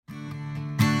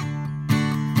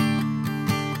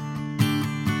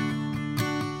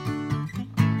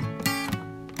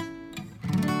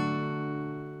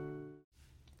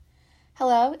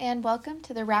Hello, and welcome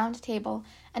to the Round Table,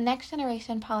 a Next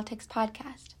Generation Politics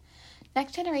podcast.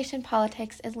 Next Generation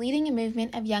Politics is leading a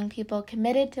movement of young people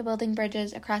committed to building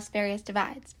bridges across various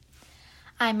divides.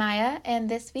 I'm Maya, and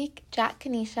this week, Jack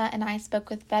Kanisha and I spoke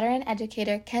with veteran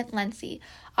educator Kent Lency,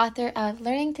 author of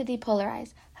Learning to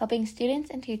Depolarize, helping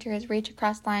students and teachers reach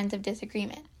across lines of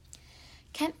disagreement.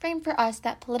 Kent framed for us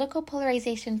that political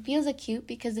polarization feels acute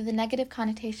because of the negative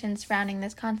connotations surrounding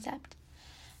this concept.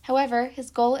 However,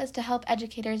 his goal is to help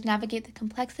educators navigate the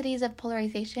complexities of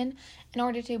polarization in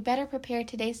order to better prepare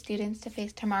today's students to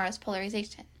face tomorrow's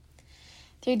polarization.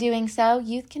 Through doing so,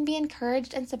 youth can be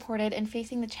encouraged and supported in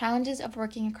facing the challenges of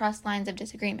working across lines of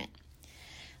disagreement.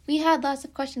 We had lots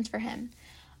of questions for him.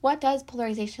 What does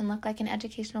polarization look like in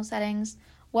educational settings?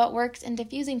 What works in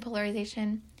diffusing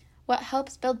polarization? What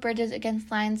helps build bridges against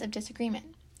lines of disagreement?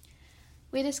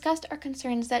 We discussed our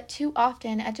concerns that too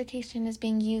often education is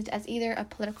being used as either a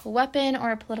political weapon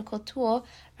or a political tool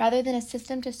rather than a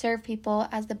system to serve people,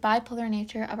 as the bipolar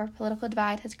nature of our political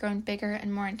divide has grown bigger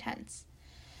and more intense.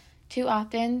 Too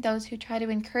often, those who try to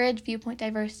encourage viewpoint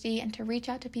diversity and to reach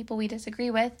out to people we disagree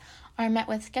with are met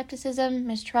with skepticism,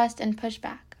 mistrust, and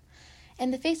pushback.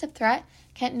 In the face of threat,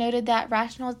 Kent noted that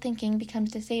rational thinking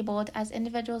becomes disabled as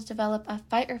individuals develop a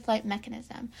fight-or-flight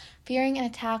mechanism, fearing an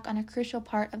attack on a crucial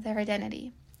part of their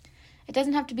identity. It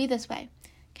doesn't have to be this way.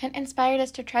 Kent inspired us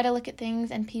to try to look at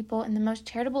things and people in the most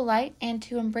charitable light and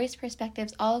to embrace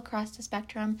perspectives all across the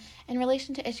spectrum in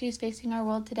relation to issues facing our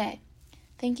world today.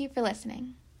 Thank you for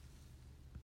listening.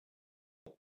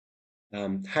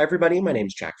 Hi, everybody. My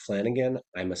name's Jack Flanagan.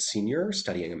 I'm a senior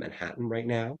studying in Manhattan right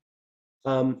now.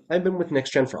 I've been with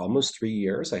NextGen for almost 3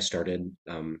 years. I started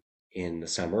in the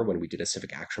summer when we did a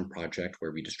civic action project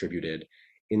where we distributed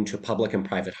into public and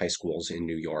private high schools in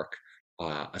New York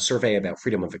a survey about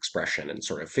freedom of expression and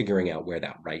sort of figuring out where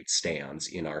that right stands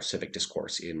in our civic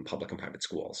discourse in public and private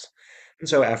schools. And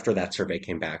so after that survey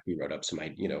came back, we wrote up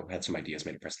had some ideas,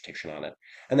 made a presentation on it.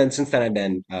 And then since then, I've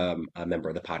been a member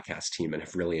of the podcast team and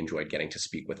have really enjoyed getting to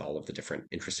speak with all of the different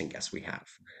interesting guests we have.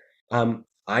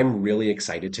 I'm really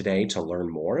excited today to learn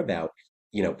more about,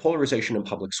 polarization in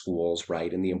public schools,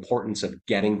 right, and the importance of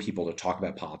getting people to talk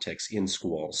about politics in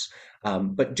schools,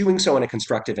 but doing so in a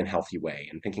constructive and healthy way,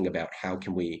 and thinking about how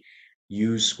can we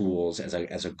use schools as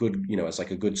a good, as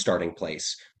like a good starting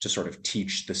place to sort of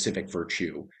teach the civic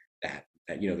virtue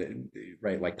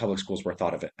right, like public schools were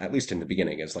thought of, at least in the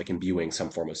beginning, as like imbuing some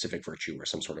form of civic virtue or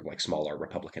some sort of like smaller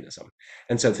republicanism.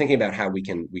 And so thinking about how we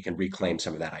can reclaim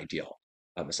some of that ideal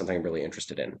is something I'm really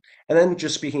interested in. And then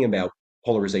just speaking about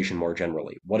polarization more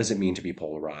generally. What does it mean to be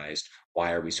polarized?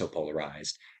 Why are we so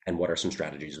polarized? And what are some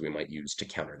strategies we might use to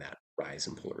counter that rise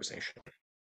in polarization?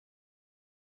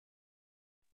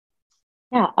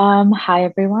 Hi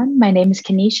everyone. My name is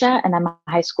Kanisha and I'm a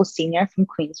high school senior from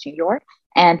Queens, New York.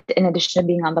 And in addition to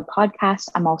being on the podcast,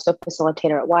 I'm also a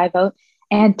facilitator at YVote.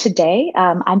 And today,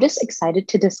 I'm just excited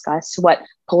to discuss what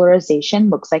polarization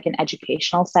looks like in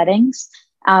educational settings.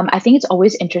 I think it's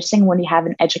always interesting when you have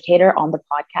an educator on the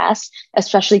podcast,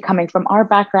 especially coming from our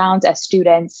backgrounds as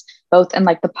students, both in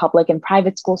like the public and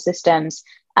private school systems,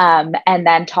 and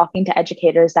then talking to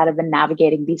educators that have been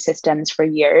navigating these systems for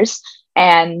years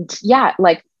and yeah,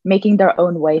 like making their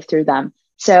own way through them.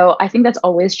 So I think that's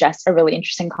always just a really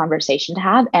interesting conversation to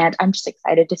have. And I'm just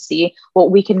excited to see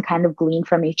what we can kind of glean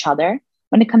from each other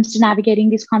when it comes to navigating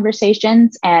these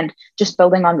conversations, and just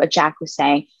building on what Jack was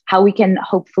saying, how we can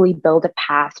hopefully build a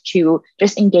path to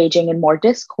just engaging in more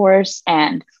discourse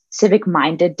and civic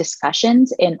minded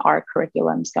discussions in our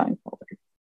curriculums going forward.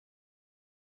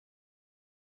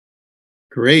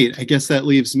 Great. I guess that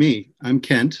leaves me. I'm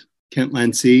Kent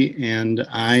Lency, and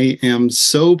I am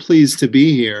so pleased to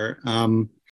be here.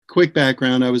 Quick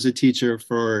background, I was a teacher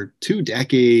for 2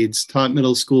 decades, taught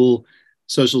middle school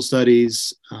social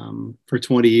studies for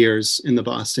 20 years in the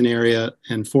Boston area.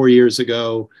 And 4 years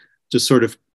ago, just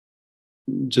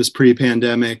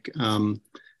pre-pandemic,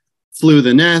 flew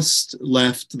the nest,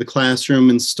 left the classroom,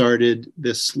 and started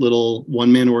this little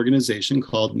one-man organization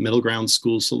called Middle Ground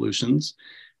School Solutions.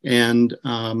 And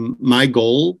my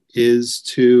goal is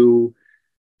to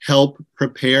help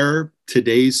prepare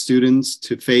today's students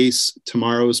to face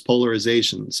tomorrow's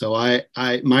polarization. So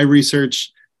my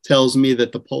research tells me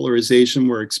that the polarization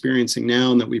we're experiencing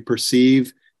now and that we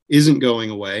perceive isn't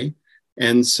going away.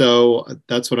 And so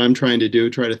that's what I'm trying to do,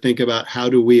 try to think about how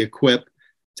do we equip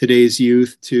today's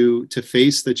youth to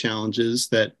face the challenges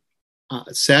that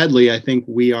sadly I think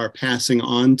we are passing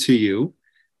on to you,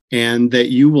 and that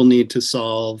you will need to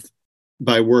solve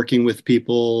by working with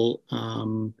people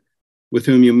with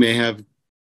whom you may have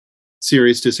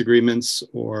serious disagreements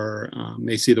or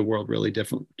may see the world really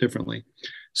differently.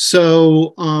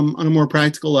 So on a more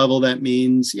practical level, that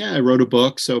means, yeah, I wrote a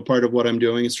book. So part of what I'm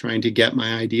doing is trying to get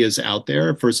my ideas out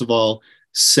there. First of all,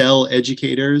 sell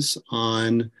educators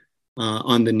on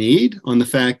the need, on the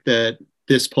fact that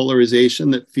this polarization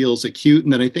that feels acute,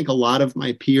 and that I think a lot of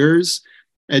my peers,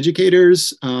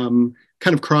 educators, kind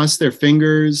of cross their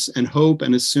fingers and hope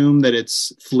and assume that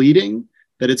it's fleeting,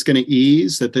 that it's going to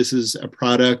ease, that this is a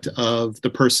product of the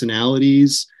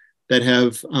personalities that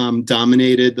have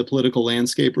dominated the political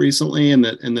landscape recently, and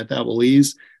that will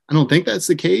ease. I don't think that's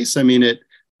the case. I mean, it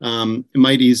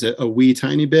might ease a wee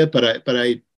tiny bit, but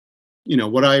I,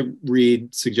 what I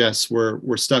read suggests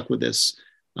we're stuck with this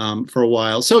for a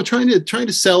while. So trying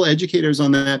to sell educators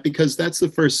on that, because that's the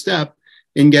first step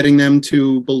in getting them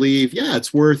to believe, yeah,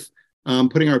 it's worth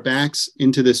putting our backs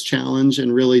into this challenge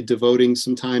and really devoting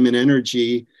some time and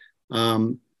energy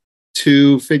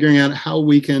to figuring out how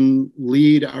we can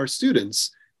lead our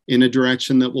students in a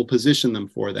direction that will position them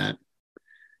for that.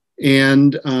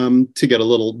 And to get a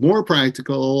little more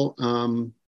practical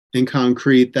and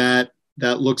concrete, that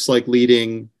looks like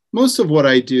leading. Most of what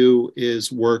I do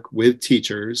is work with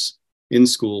teachers in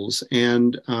schools,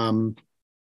 and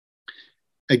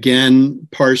again,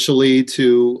 partially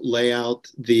to lay out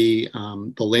the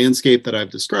landscape that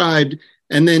I've described,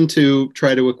 and then to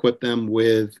try to equip them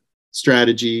with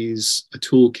strategies, a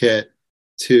toolkit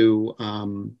to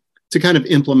kind of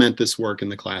implement this work in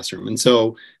the classroom. And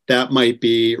so that might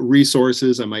be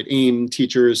resources. I might aim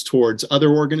teachers towards other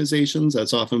organizations.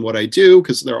 That's often what I do,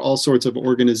 because there are all sorts of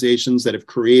organizations that have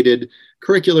created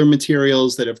curricular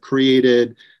materials, that have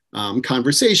created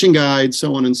conversation guides,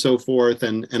 so on and so forth.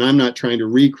 And I'm not trying to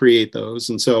recreate those.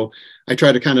 And so I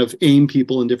try to kind of aim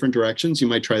people in different directions. You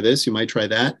might try this, you might try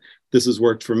that. This has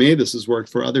worked for me. This has worked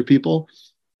for other people.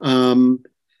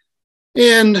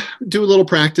 And do a little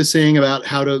practicing about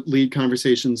how to lead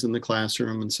conversations in the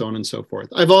classroom, and so on and so forth.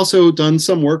 I've also done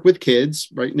some work with kids.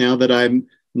 Right now that I'm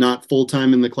not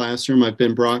full-time in the classroom, I've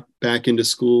been brought back into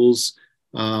schools,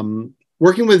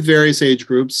 working with various age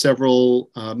groups,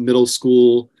 several middle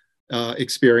school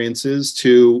experiences,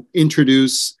 to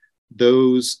introduce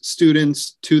those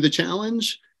students to the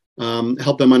challenge,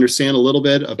 help them understand a little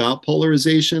bit about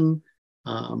polarization,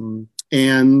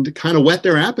 and kind of whet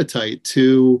their appetite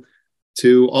to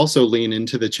also lean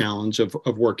into the challenge of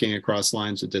working across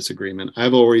lines of disagreement.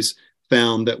 I've always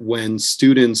found that when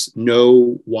students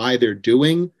know why they're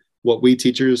doing what we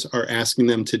teachers are asking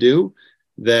them to do,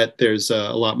 that there's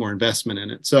a lot more investment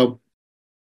in it. So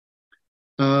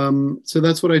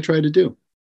that's what I try to do.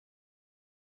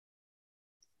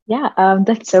 Yeah,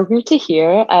 that's so great to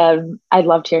hear. I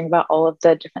loved hearing about all of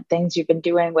the different things you've been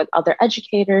doing with other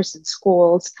educators and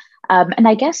schools. And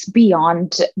I guess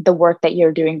beyond the work that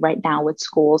you're doing right now with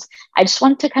schools, I just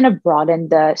want to kind of broaden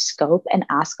the scope and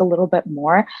ask a little bit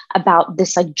more about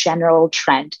this like general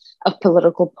trend of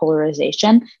political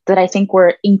polarization that I think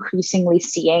we're increasingly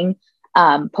seeing.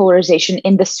 Polarization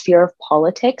in the sphere of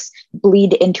politics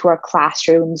bleed into our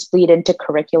classrooms, bleed into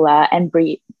curricula, and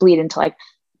bleed into like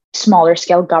smaller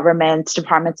scale governments,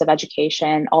 departments of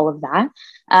education, all of that.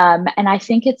 And I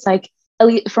think it's like, at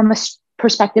least from a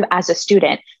perspective as a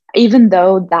student, even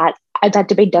though that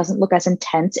debate doesn't look as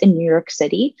intense in New York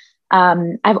City,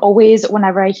 I've always,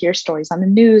 whenever I hear stories on the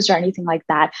news or anything like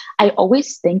that, I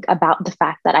always think about the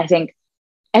fact that I think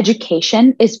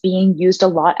education is being used a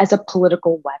lot as a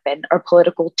political weapon or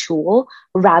political tool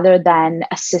rather than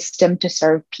a system to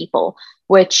serve people,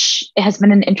 which has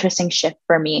been an interesting shift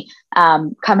for me,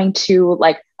 coming to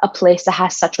like a place that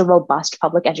has such a robust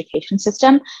public education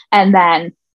system. And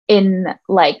then in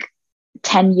like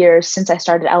 10 years since I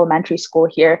started elementary school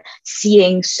here,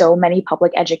 seeing so many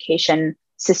public education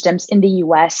systems in the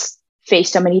US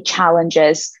face so many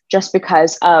challenges just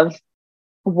because of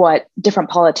what different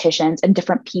politicians and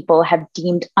different people have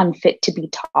deemed unfit to be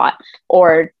taught,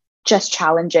 or just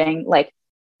challenging, like,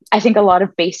 I think a lot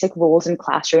of basic rules in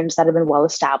classrooms that have been well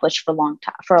established for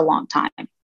a long time.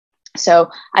 So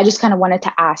I just kind of wanted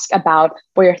to ask about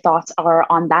what your thoughts are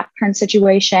on that current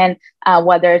situation,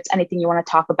 whether it's anything you want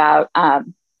to talk about.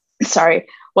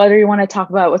 Whether you want to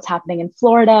talk about what's happening in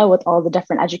Florida with all the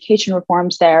different education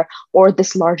reforms there, or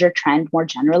this larger trend more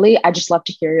generally. I just love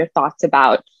to hear your thoughts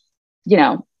about,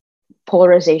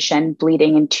 polarization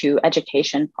bleeding into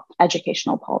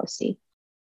educational policy.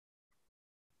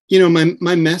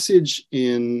 My message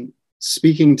in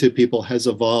speaking to people has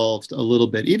evolved a little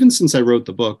bit, even since I wrote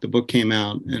the book. The book came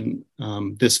out and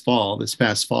this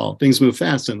past fall. Things move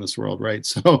fast in this world, right?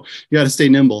 So you got to stay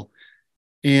nimble.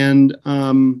 And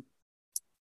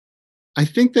I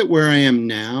think that where I am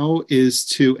now is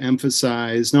to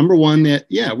emphasize, number one, that,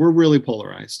 yeah, we're really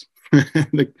polarized.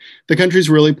 the country's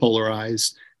really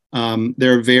polarized.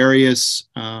 There are various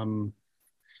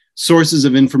sources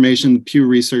of information. The Pew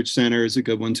Research Center is a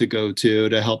good one to go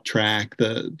to help track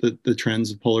the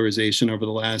trends of polarization over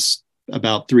the last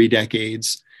about 3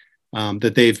 decades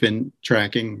that they've been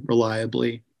tracking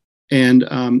reliably. And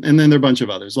then there are a bunch of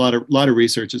others. A lot of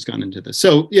research has gone into this.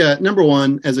 So yeah, number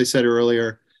one, as I said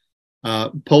earlier,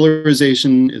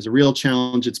 polarization is a real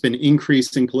challenge. It's been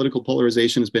increasing. Political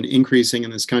polarization has been increasing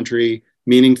in this country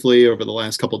meaningfully over the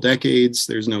last couple decades.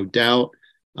 There's no doubt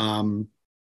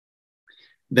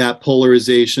that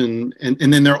polarization, and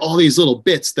then there are all these little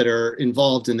bits that are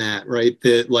involved in that, right?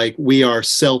 That like we are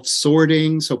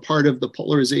self-sorting. So part of the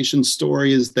polarization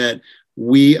story is that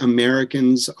we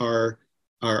Americans are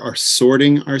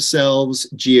sorting ourselves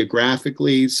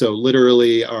geographically. So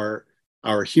literally our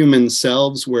human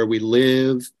selves, where we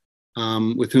live,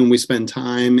 with whom we spend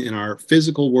time in our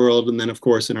physical world, and then of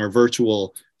course in our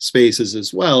virtual spaces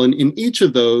as well. And in each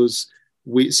of those,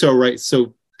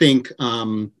 so think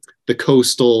the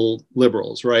coastal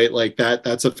liberals, right? Like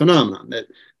that's a phenomenon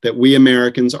that we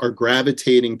Americans are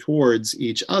gravitating towards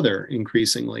each other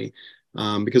increasingly,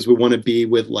 because we want to be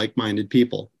with like-minded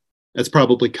people. That's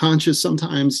probably conscious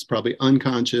sometimes, probably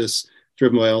unconscious,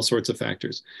 driven by all sorts of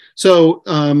factors. So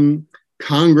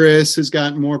Congress has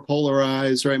gotten more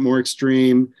polarized, right, more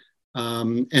extreme,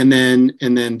 and then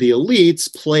the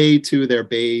elites play to their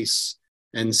base,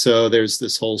 and so there's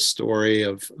this whole story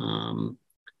of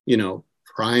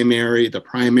the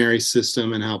primary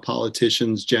system and how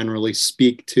politicians generally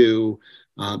speak to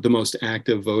the most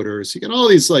active voters. You get all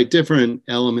these like different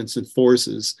elements and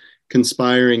forces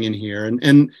conspiring in here,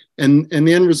 and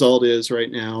the end result is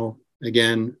right now,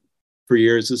 again, for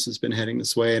years this has been heading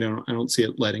this way. I don't see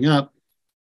it letting up.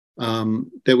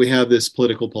 That we have this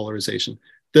political polarization.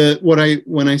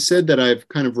 When I said that I've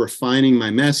kind of refining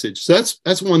my message, so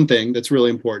that's one thing that's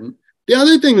really important. The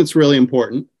other thing that's really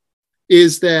important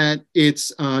is that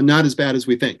it's not as bad as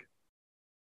we think,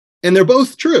 and they're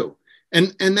both true.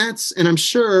 And I'm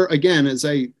sure, again, as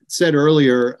I said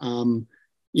earlier,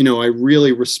 I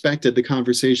really respected the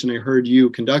conversation I heard you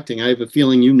conducting. I have a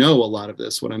feeling you know a lot of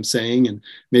this, what I'm saying, and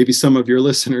maybe some of your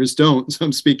listeners don't, so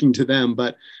I'm speaking to them.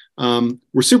 But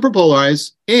we're super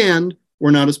polarized, and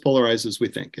we're not as polarized as we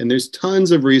think. And there's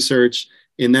tons of research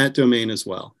in that domain as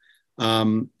well.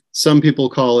 Some people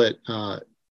call it,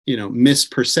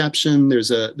 misperception.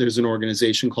 There's an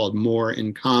organization called More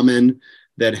in Common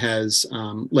that has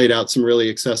laid out some really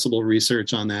accessible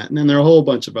research on that. And then there are a whole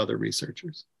bunch of other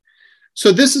researchers.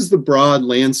 So this is the broad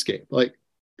landscape. Like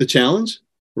the challenge,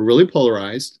 we're really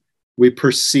polarized. We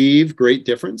perceive great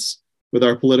difference with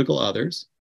our political others.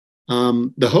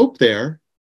 The hope there,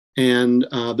 and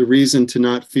the reason to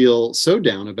not feel so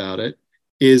down about it,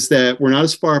 is that we're not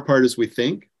as far apart as we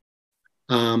think.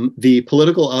 The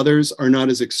political others are not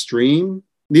as extreme.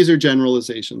 These are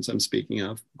generalizations I'm speaking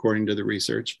of, according to the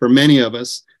research. For many of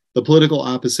us, the political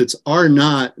opposites are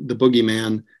not the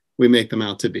boogeyman we make them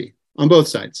out to be, on both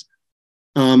sides.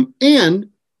 And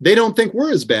they don't think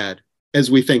we're as bad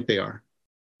as we think they are.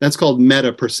 That's called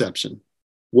meta perception.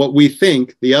 What we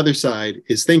think the other side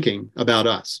is thinking about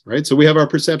us, right? So we have our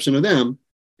perception of them,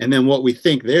 and then what we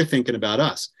think they're thinking about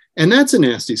us. And that's a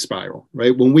nasty spiral,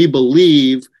 right? When we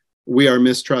believe we are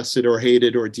mistrusted or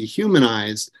hated or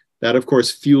dehumanized, that of course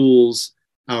fuels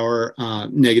our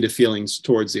negative feelings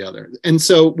towards the other. And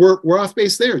so we're off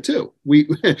base there too.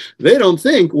 They don't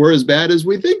think we're as bad as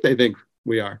we think they think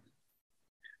we are.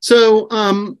 So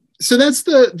that's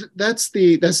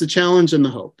the challenge and the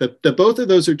hope that both of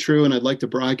those are true. And I'd like to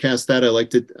broadcast that. I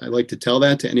like to tell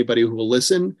that to anybody who will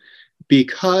listen,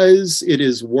 because it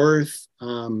is worth,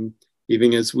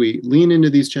 even as we lean into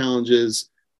these challenges,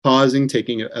 pausing,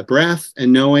 taking a breath,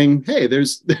 and knowing, hey,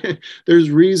 there's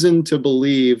reason to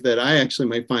believe that I actually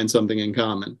might find something in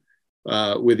common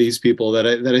with these people that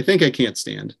I think I can't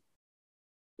stand,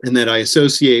 and that I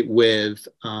associate with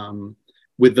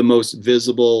the most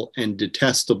visible and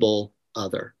detestable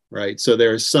other, right? So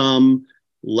there's some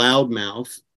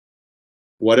loudmouth,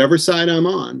 whatever side I'm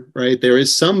on, right? There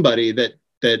is somebody that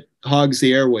hogs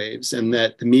the airwaves and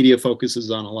that the media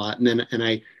focuses on a lot, and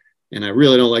I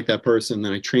really don't like that person.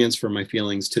 Then I transfer my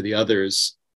feelings to the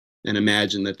others and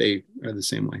imagine that they are the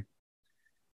same way.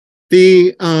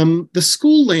 The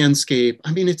school landscape,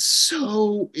 I mean, it's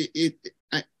so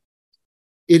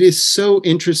it is so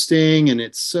interesting, and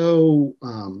it's so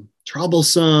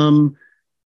troublesome,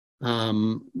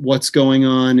 what's going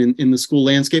on in the school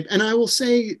landscape. And I will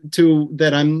say too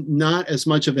that I'm not as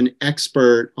much of an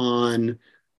expert on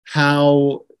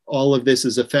how all of this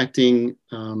is affecting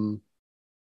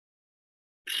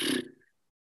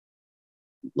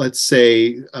let's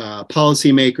say,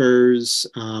 policymakers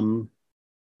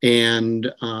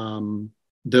and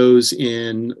those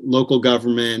in local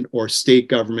government or state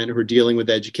government who are dealing with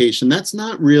education. That's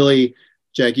not really,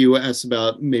 Jack, you asked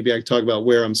about, maybe I could talk about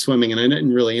where I'm swimming, and I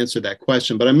didn't really answer that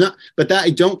question, but I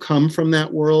don't come from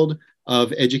that world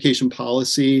of education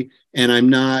policy, and I'm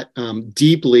not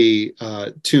deeply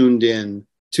tuned in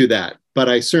to that. But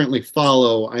I certainly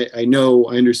follow, I know,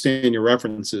 I understand your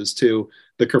references to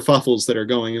the kerfuffles that are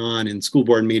going on in school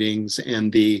board meetings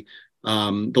and the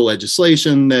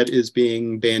legislation that is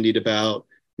being bandied about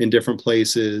in different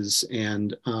places.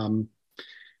 And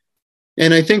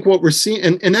I think what we're seeing,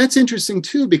 and that's interesting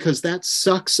too, because that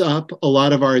sucks up a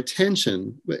lot of our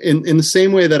attention in the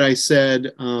same way that I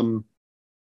said,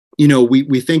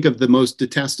 we think of the most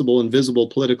detestable, invisible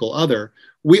political other.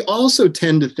 We also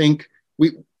tend to think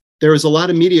there is a lot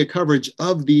of media coverage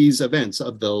of these events,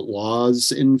 of the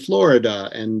laws in Florida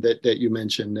and that you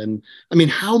mentioned. And I mean,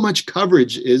 how much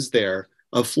coverage is there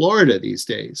of Florida these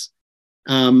days?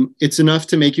 It's enough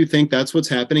to make you think that's what's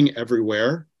happening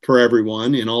everywhere for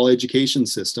everyone in all education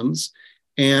systems.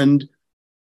 And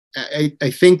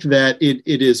I think that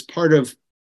it is part of,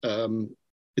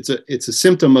 it's a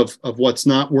symptom of what's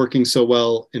not working so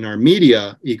well in our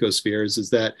media ecospheres, is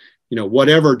that,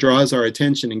 whatever draws our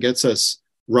attention and gets us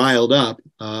riled up,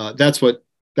 that's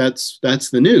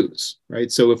the news,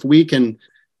 right? So if we can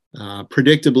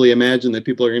predictably imagine that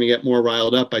people are going to get more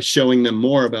riled up by showing them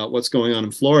more about what's going on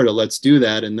in Florida, let's do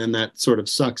that. And then that sort of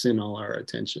sucks in all our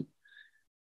attention.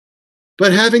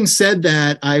 But having said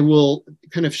that, I will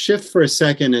kind of shift for a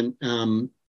second. And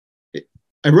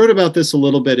I wrote about this a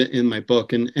little bit in my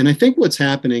book. And I think what's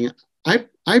happening,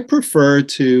 I prefer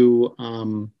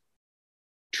to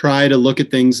try to look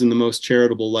at things in the most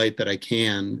charitable light that I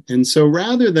can. And so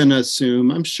rather than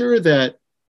assume, I'm sure that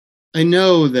I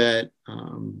know that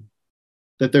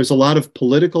that there's a lot of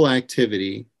political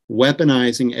activity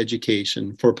weaponizing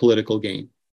education for political gain.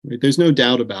 Right? There's no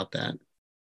doubt about that.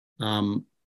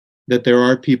 That there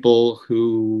are people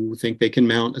who think they can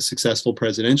mount a successful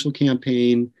presidential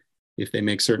campaign if they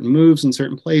make certain moves in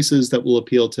certain places that will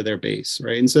appeal to their base,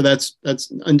 right? And so that's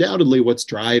undoubtedly what's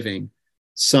driving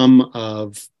some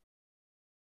of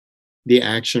the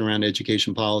action around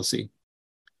education policy.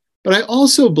 But I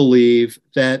also believe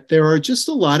that there are just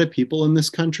a lot of people in this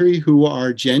country who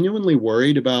are genuinely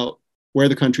worried about where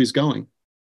the country's going.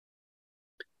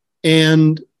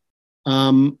 And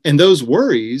those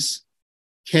worries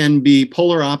can be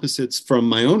polar opposites from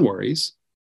my own worries.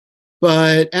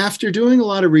 But after doing a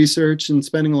lot of research and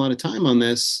spending a lot of time on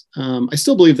this, I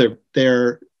still believe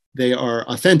they are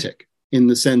authentic in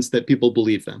the sense that people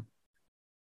believe them.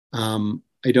 I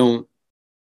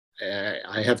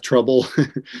have trouble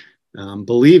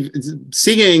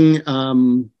seeing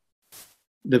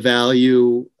the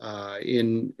value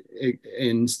in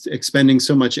expending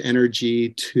so much energy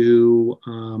to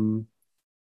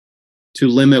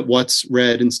limit what's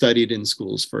read and studied in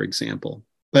schools, for example.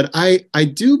 But I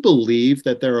do believe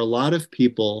that there are a lot of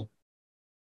people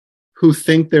who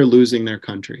think they're losing their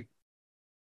country,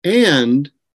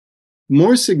 and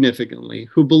more significantly,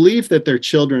 who believe that their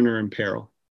children are in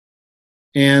peril.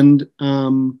 And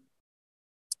I'm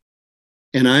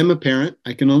a parent.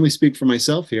 I can only speak for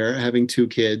myself here, having two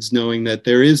kids, knowing that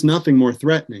there is nothing more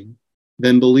threatening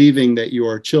than believing that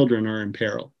your children are in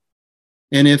peril.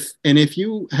 And if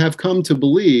you have come to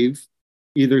believe,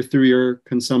 either through your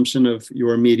consumption of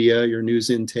your media, your news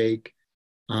intake,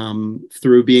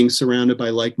 through being surrounded by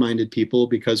like-minded people,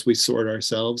 because we sort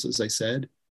ourselves, as I said,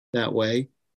 that way,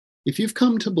 if you've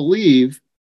come to believe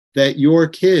that your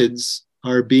kids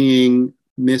are being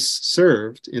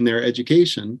misserved in their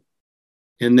education,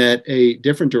 and that a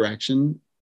different direction,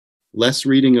 less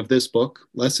reading of this book,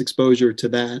 less exposure to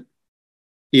that,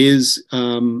 is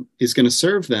going to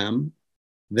serve them,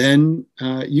 then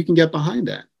you can get behind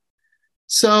that.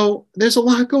 So there's a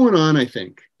lot going on, I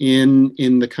think, in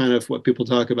the kind of what people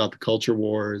talk about, the culture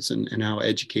wars, and how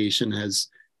education has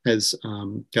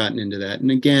gotten into that. And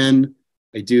again,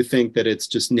 I do think that it's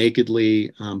just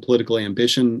nakedly political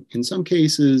ambition in some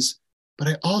cases, but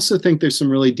I also think there's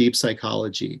some really deep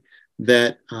psychology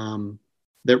that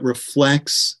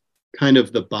reflects kind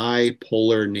of the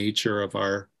bipolar nature of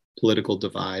our political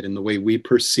divide and the way we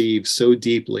perceive so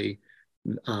deeply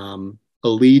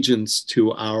allegiance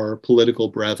to our political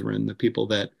brethren, the people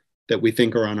that we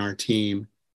think are on our team,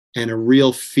 and a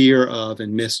real fear of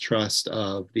and mistrust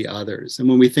of the others. And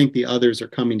when we think the others are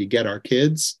coming to get our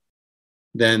kids,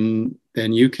 then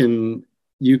you can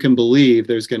believe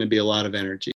there's going to be a lot of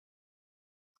energy.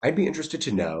 I'd be interested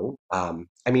to know.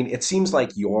 I mean, it seems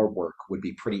like your work would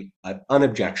be pretty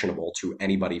unobjectionable to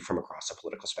anybody from across a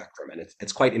political spectrum, and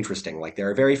it's quite interesting. Like there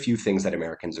are very few things that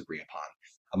Americans agree upon.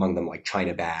 Among them, like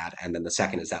China bad, and then the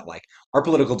second is that like our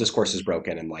political discourse is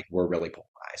broken and like we're really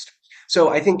polarized. So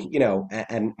I think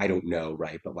and I don't know,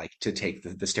 right? But like to take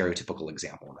the stereotypical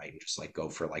example, right, and just like go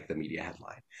for like the media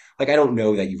headline. Like I don't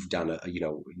know that you've done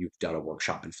you've done a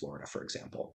workshop in Florida, for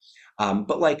example,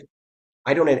 but like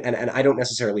I don't and I don't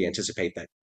necessarily anticipate that,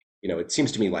 it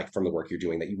seems to me like from the work you're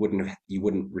doing that you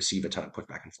wouldn't receive a ton of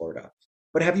pushback in Florida.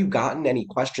 But have you gotten any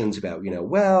questions about,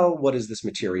 well, what does this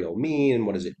material mean and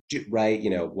what does it do, right?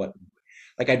 What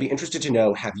like I'd be interested to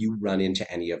know, have you run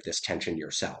into any of this tension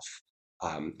yourself?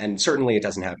 And certainly it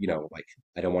doesn't have, like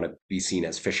I don't want to be seen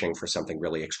as fishing for something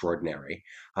really extraordinary.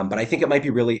 But I think it might be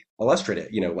really illustrative,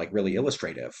 like really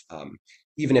illustrative.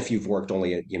 Even if you've worked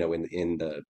only, in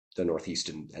the Northeast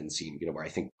and seen, where I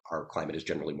think our climate is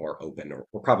generally more open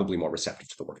or probably more receptive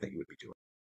to the work that you would be doing.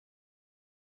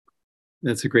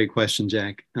 That's a great question,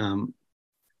 Jack.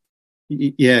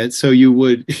 Yeah, so you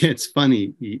would, it's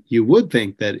funny, you would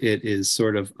think that it is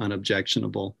sort of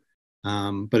unobjectionable,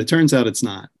 but it turns out it's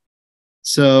not.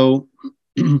 So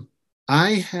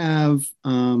I have,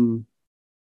 and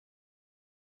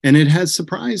it has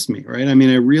surprised me, right? I mean,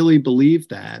 I really believe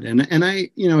that. And I,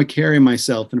 I carry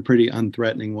myself in a pretty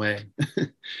unthreatening way.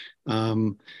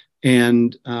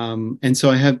 And so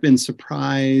I have been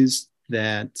surprised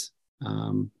that,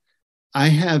 I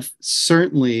have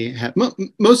certainly had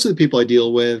most of the people I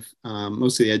deal with,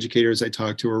 most of the educators I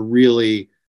talk to are really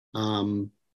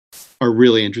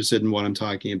interested in what I'm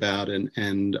talking about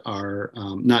and are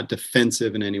not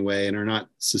defensive in any way and are not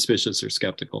suspicious or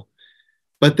skeptical.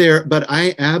 But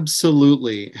I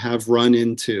absolutely have run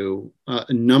into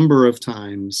a number of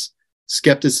times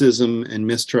skepticism and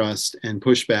mistrust and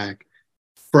pushback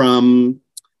from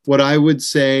what I would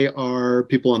say are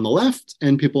people on the left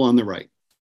and people on the right.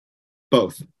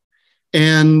 Both.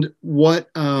 And what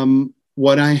I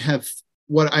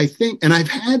think, and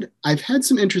I've had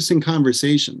some interesting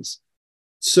conversations.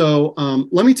 So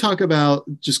let me talk about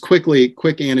just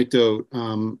quick anecdote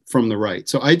from the right.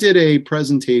 So I did a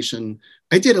presentation.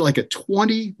 I did like a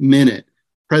 20-minute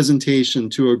presentation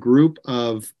to a group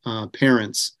of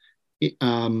parents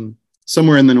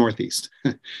somewhere in the Northeast,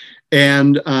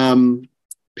 and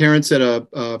parents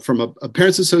at from a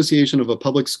parents association of a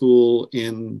public school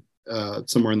in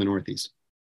somewhere in the Northeast.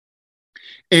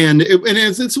 And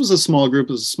this was a small group,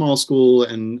 it was a small school,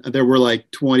 and there were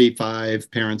like 25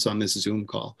 parents on this Zoom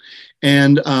call.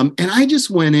 And I just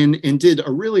went in and did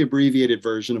a really abbreviated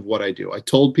version of what I do. I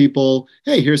told people,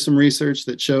 hey, here's some research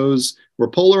that shows we're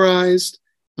polarized,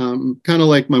 kind of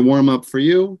like my warm up for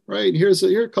you, right? Here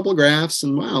are a couple of graphs,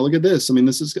 and wow, look at this. I mean,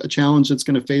 this is a challenge that's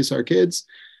going to face our kids.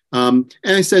 And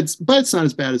I said, but it's not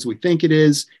as bad as we think it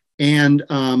is. And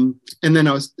then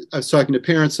I was talking to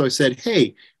parents, so I said,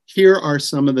 hey, here are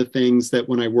some of the things that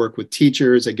when I work with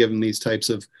teachers, I give them these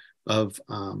types of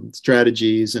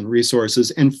strategies and resources.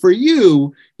 And for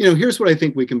you, here's what I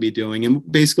think we can be doing.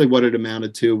 And basically what it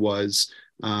amounted to was,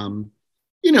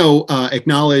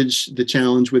 acknowledge the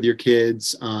challenge with your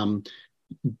kids, to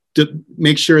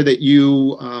make sure that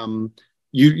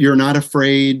you're not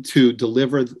afraid to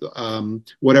deliver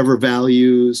whatever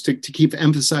values, to keep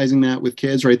emphasizing that with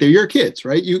kids, right? They're your kids,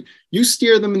 right? You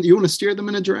steer them, and you want to steer them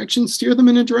in a direction, steer them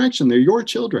in a direction. They're your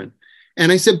children.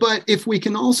 And I said, but if we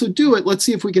can also do it, let's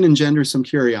see if we can engender some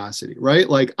curiosity, right?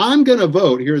 Like, I'm going to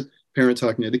vote. Here's parent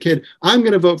talking to the kid. I'm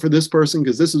going to vote for this person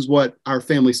because this is what our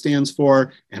family stands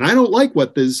for. And I don't like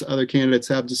what these other candidates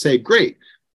have to say. Great.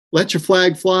 Let your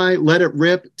flag fly, let it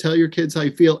rip, tell your kids how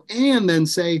you feel, and then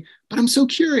say, but I'm so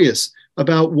curious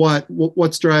about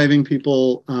what's driving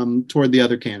people toward the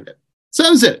other candidate. So that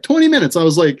was it, 20 minutes. I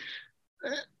was like,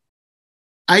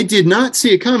 I did not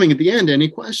see it coming at the end. Any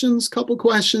questions? Couple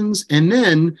questions. And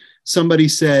then somebody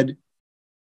said,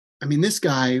 I mean, this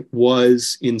guy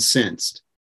was incensed.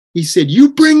 He said,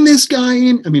 you bring this guy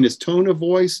in. I mean, his tone of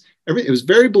voice, it was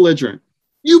very belligerent.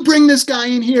 You bring this guy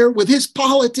in here with his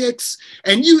politics,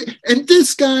 and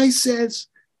this guy says,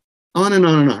 on and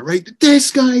on and on, right?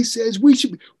 This guy says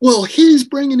he's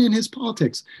bringing in his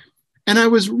politics. And I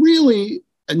was really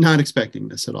not expecting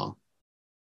this at all.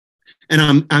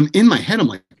 And I'm in my head, I'm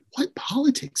like, what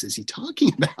politics is he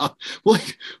talking about?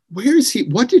 Like, where is he?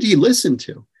 What did he listen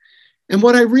to? And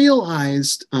what I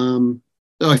realized, I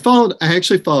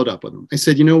actually followed up with him. I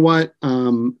said, you know what?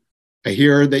 I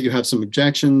hear that you have some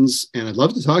objections, and I'd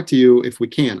love to talk to you if we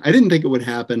can. I didn't think it would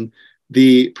happen.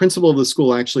 The principal of the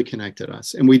school actually connected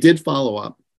us, and we did follow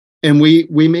up, and we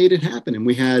made it happen. And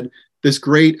we had this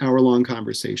great hour-long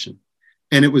conversation.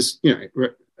 And it was,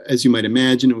 as you might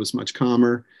imagine, it was much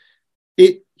calmer.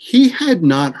 He had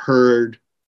not heard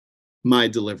my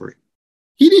delivery.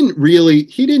 He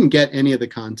didn't get any of the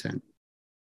content.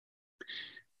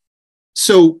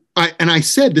 So I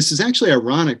said, this is actually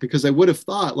ironic because I would have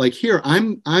thought, like, here,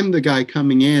 I'm the guy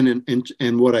coming in,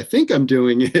 and what I think I'm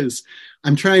doing is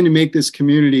I'm trying to make this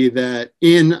community that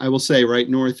I will say, right,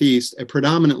 Northeast, a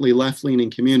predominantly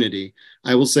left-leaning community.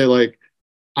 I will say, like,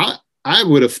 I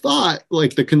would have thought,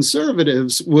 like, the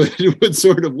conservatives would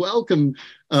sort of welcome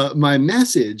my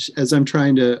message as I'm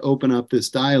trying to open up this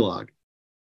dialogue.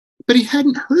 But he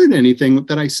hadn't heard anything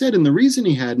that I said. And the reason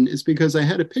he hadn't is because I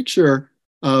had a picture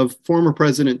of former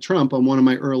President Trump on one of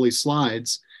my early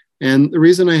slides. And the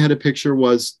reason I had a picture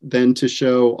was then to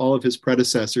show all of his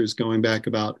predecessors going back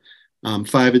about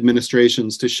 5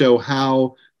 administrations, to show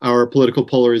how our political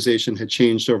polarization had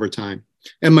changed over time.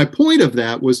 And my point of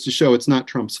that was to show it's not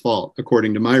Trump's fault,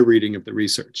 according to my reading of the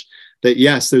research. That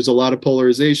yes, there's a lot of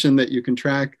polarization that you can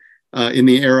track in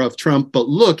the era of Trump, but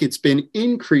look, it's been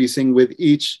increasing with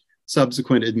each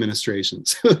subsequent administration.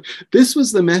 So this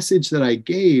was the message that I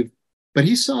gave, but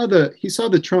he saw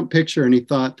the Trump picture and he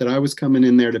thought that I was coming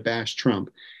in there to bash Trump.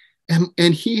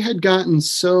 And he had gotten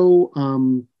so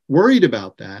worried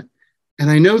about that. And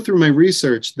I know through my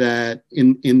research that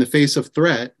in the face of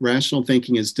threat, rational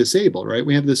thinking is disabled, right?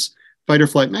 We have this fight or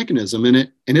flight mechanism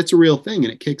and it's a real thing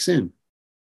and it kicks in.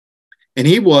 And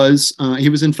he was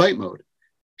in fight mode.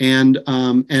 And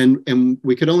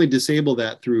we could only disable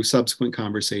that through subsequent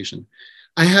conversation.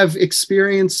 I have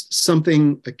experienced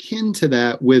something akin to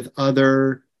that with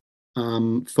other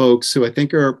folks who I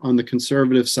think are on the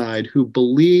conservative side who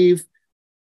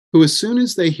as soon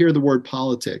as they hear the word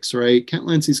politics, right? Kent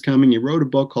Lindsay's coming. He wrote a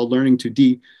book called Learning to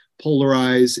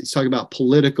Depolarize. He's talking about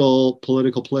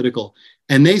political.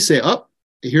 And they say, oh,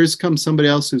 here's comes somebody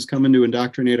else who's coming to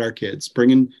indoctrinate our kids,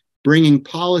 bringing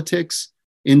politics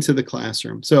into the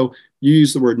classroom. So you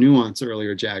used the word nuance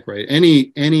earlier, Jack, right?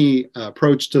 Any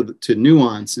approach to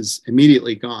nuance is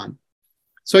immediately gone.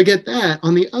 So I get that.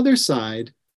 On the other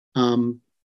side, and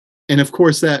of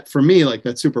course that for me, like,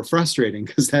 that's super frustrating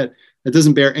because that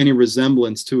doesn't bear any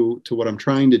resemblance to what I'm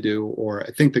trying to do, or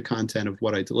I think the content of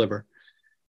what I deliver.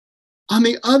 On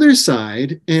the other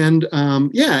side, and I'll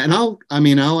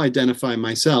identify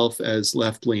myself as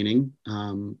left-leaning.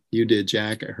 You did,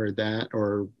 Jack, I heard that,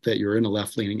 or that you're in a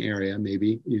left-leaning area,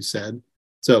 maybe you said.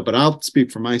 So, but I'll speak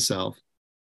for myself.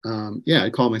 I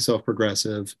call myself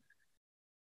progressive.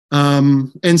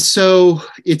 And so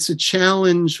it's a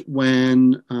challenge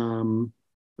when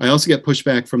I also get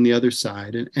pushback from the other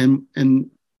side, and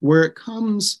where it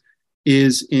comes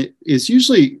is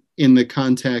usually in the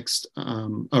context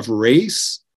of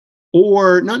race,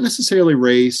 or not necessarily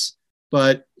race,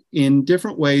 but in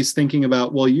different ways, thinking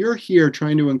about, well, you're here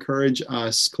trying to encourage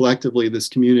us collectively, this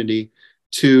community,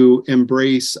 to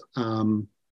embrace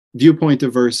viewpoint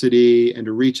diversity and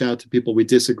to reach out to people we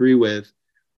disagree with.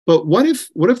 But what if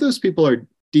those people are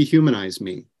dehumanize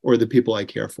me or the people I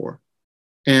care for?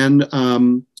 And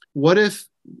what if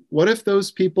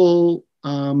those people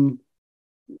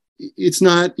it's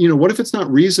not, what if it's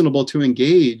not reasonable to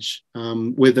engage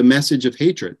with a message of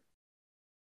hatred?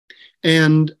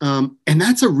 And I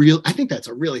think that's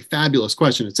a really fabulous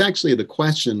question. It's actually the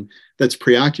question that's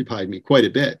preoccupied me quite a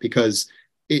bit because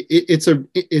it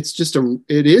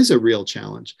is a real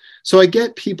challenge. So I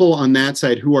get people on that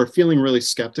side who are feeling really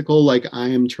skeptical, like I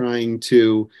am trying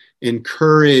to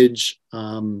encourage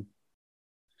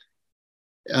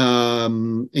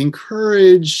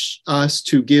us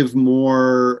to give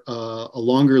more a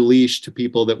longer leash to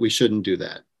people that we shouldn't do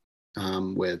that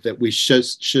with, that we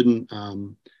shouldn't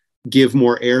give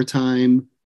more airtime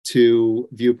to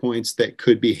viewpoints that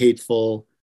could be hateful,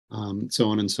 so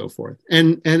on and so forth.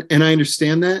 And I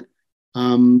understand that,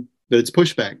 but it's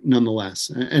pushback nonetheless.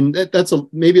 And that's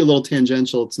maybe a little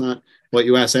tangential. It's not what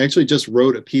you asked. I actually just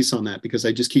wrote a piece on that because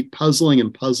I just keep puzzling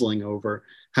over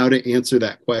how to answer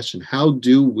that question. How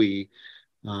do we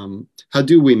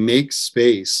make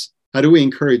space? How do we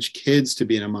encourage kids to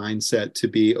be in a mindset to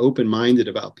be open-minded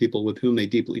about people with whom they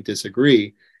deeply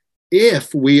disagree,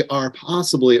 if we are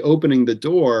possibly opening the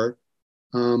door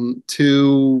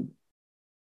to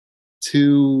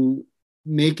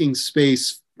making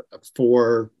space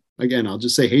for, again, I'll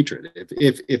just say hatred,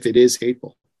 if it is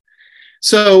hateful.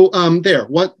 So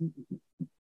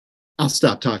I'll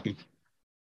stop talking.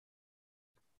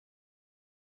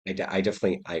 I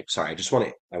definitely, sorry,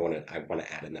 I want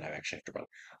to add in that I actually have to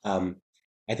run.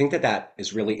 I think that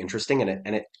is really interesting,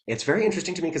 and it's very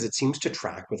interesting to me because it seems to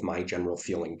track with my general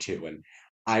feeling too. And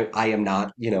I am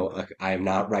not, I am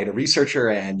not, right, a researcher,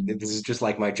 and this is just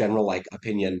like my general, like,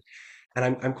 opinion.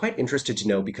 And I'm quite interested to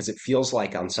know because it feels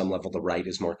like on some level the right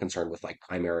is more concerned with like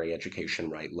primary education,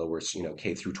 right? Lowers,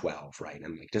 K through 12, right?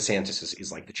 And like DeSantis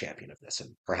is like the champion of this,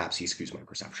 and perhaps he skews my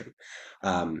perception.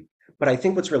 Um, but I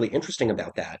think what's really interesting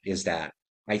about that is that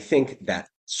I think that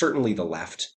certainly the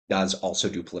left does also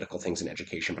do political things in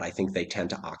education, but I think they tend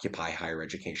to occupy higher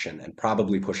education and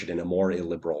probably push it in a more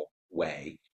illiberal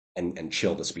way and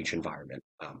chill the speech environment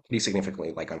pretty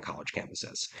significantly, like on college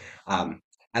campuses. Um,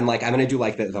 and like I'm gonna do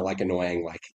like the like annoying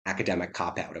like academic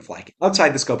cop out of like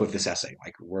outside the scope of this essay.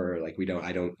 Like we're like we don't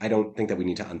I don't think that we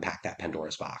need to unpack that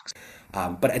Pandora's box.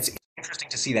 But it's interesting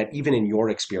to see that even in your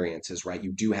experiences, right,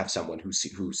 you do have someone who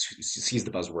sees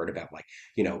the buzzword about like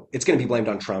it's going to be blamed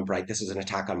on Trump, right? This is an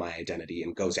attack on my identity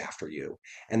and goes after you.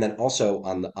 And then also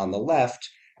on the left,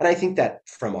 and I think that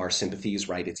from our sympathies,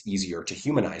 right, it's easier to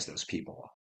humanize those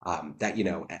people that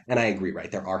and I agree, right,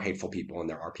 there are hateful people and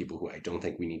there are people who I don't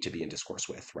think we need to be in discourse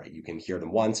with, right? You can hear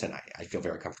them once and I feel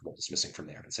very comfortable dismissing from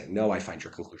there and saying no, I find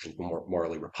your conclusions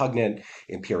morally repugnant,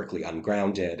 empirically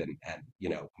ungrounded, and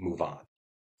move on.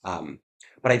 um,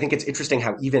 but I think it's interesting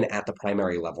how even at the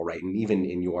primary level, right, and even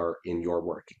in your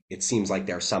work, it seems like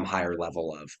there's some higher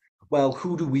level of, well,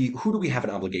 who do we have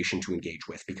an obligation to engage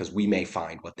with because we may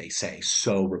find what they say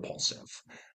so repulsive.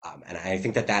 And I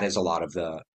think that is a lot of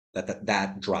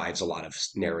that drives a lot of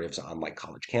narratives on like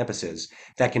college campuses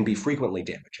that can be frequently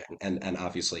damaging. And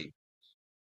obviously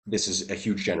this is a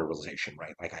huge generalization,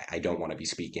 right? Like I don't want to be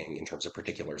speaking in terms of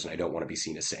particulars, and I don't want to be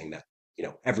seen as saying that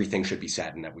everything should be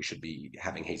said and that we should be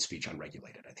having hate speech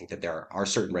unregulated. I think that there are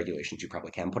certain regulations you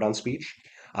probably can put on speech,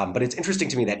 but it's interesting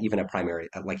to me that even at primary,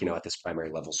 like at this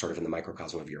primary level, sort of in the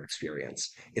microcosm of your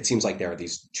experience, it seems like there are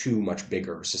these two much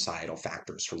bigger societal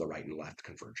factors from the right and left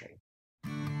converging.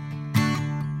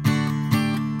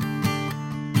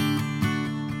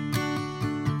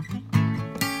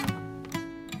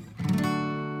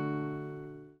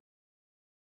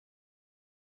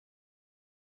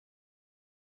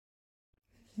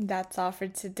 That's all for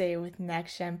today with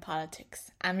Next Gen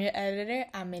Politics. I'm your editor,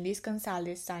 Amelis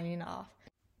Gonzalez, signing off.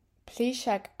 Please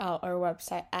check out our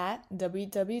website at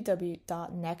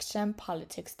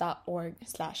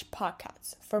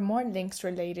www.nextgenpolitics.org/podcasts for more links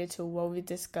related to what we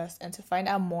discussed and to find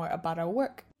out more about our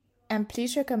work. And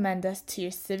please recommend us to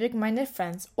your civic-minded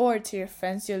friends or to your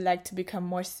friends you'd like to become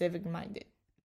more civic-minded.